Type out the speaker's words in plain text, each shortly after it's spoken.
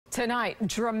Tonight,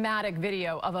 dramatic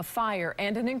video of a fire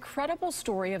and an incredible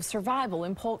story of survival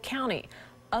in Polk County.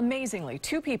 Amazingly,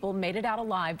 2 people made it out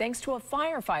alive thanks to a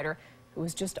firefighter who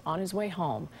was just on his way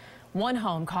home. One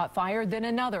home caught fire, then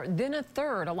another, then a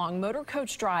third along Motor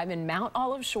Coach Drive in Mount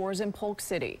Olive Shores in Polk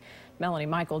City. Melanie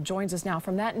Michael joins us now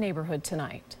from that neighborhood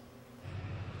tonight.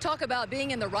 Talk about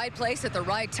being in the right place at the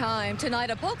right time. Tonight,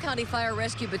 a Polk County Fire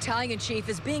Rescue Battalion chief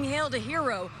is being hailed a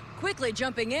hero, quickly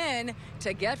jumping in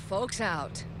to get folks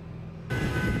out.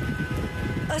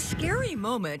 A scary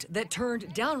moment that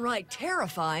turned downright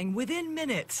terrifying within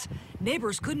minutes.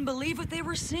 Neighbors couldn't believe what they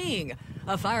were seeing.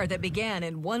 A fire that began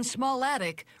in one small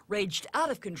attic raged out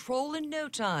of control in no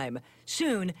time.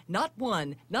 Soon, not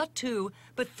 1, not 2,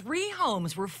 but 3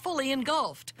 homes were fully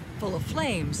engulfed, full of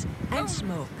flames and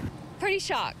smoke. Pretty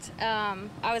shocked.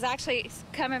 I was actually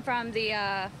coming from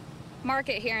the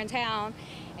market here in town,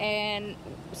 and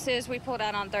as soon as we pulled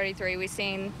out on 33, we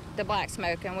seen the black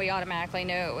smoke, and we automatically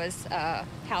knew it was a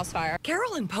house fire.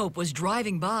 Carolyn Pope was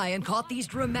driving by and caught these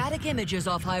dramatic images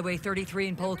off Highway 33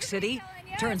 in Polk City.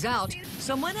 Turns out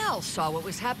someone else saw what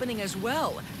was happening as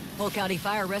well. Polk County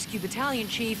Fire Rescue Battalion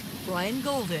Chief Brian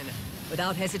Golden.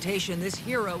 Without hesitation, this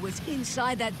hero was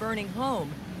inside that burning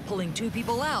home, pulling 2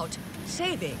 people out,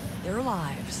 saving their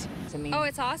lives. Oh,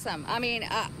 it's awesome. I mean,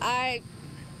 I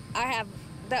have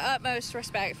the utmost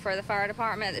respect for the fire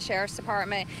department, the sheriff's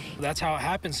department. That's how it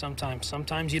happens sometimes.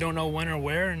 Sometimes you don't know when or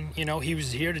where, and you know, he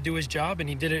was here to do his job, and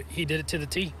he did it to the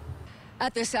T.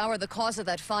 At this hour, the cause of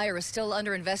that fire is still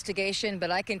under investigation,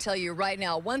 but I can tell you right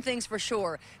now, one thing's for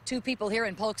sure. 2 people here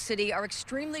in Polk City are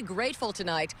extremely grateful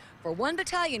tonight for one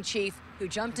battalion chief who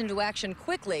jumped into action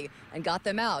quickly and got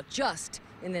them out just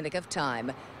in the nick of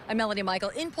time. I'm Melanie Michael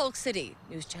in Polk City,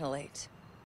 News Channel 8.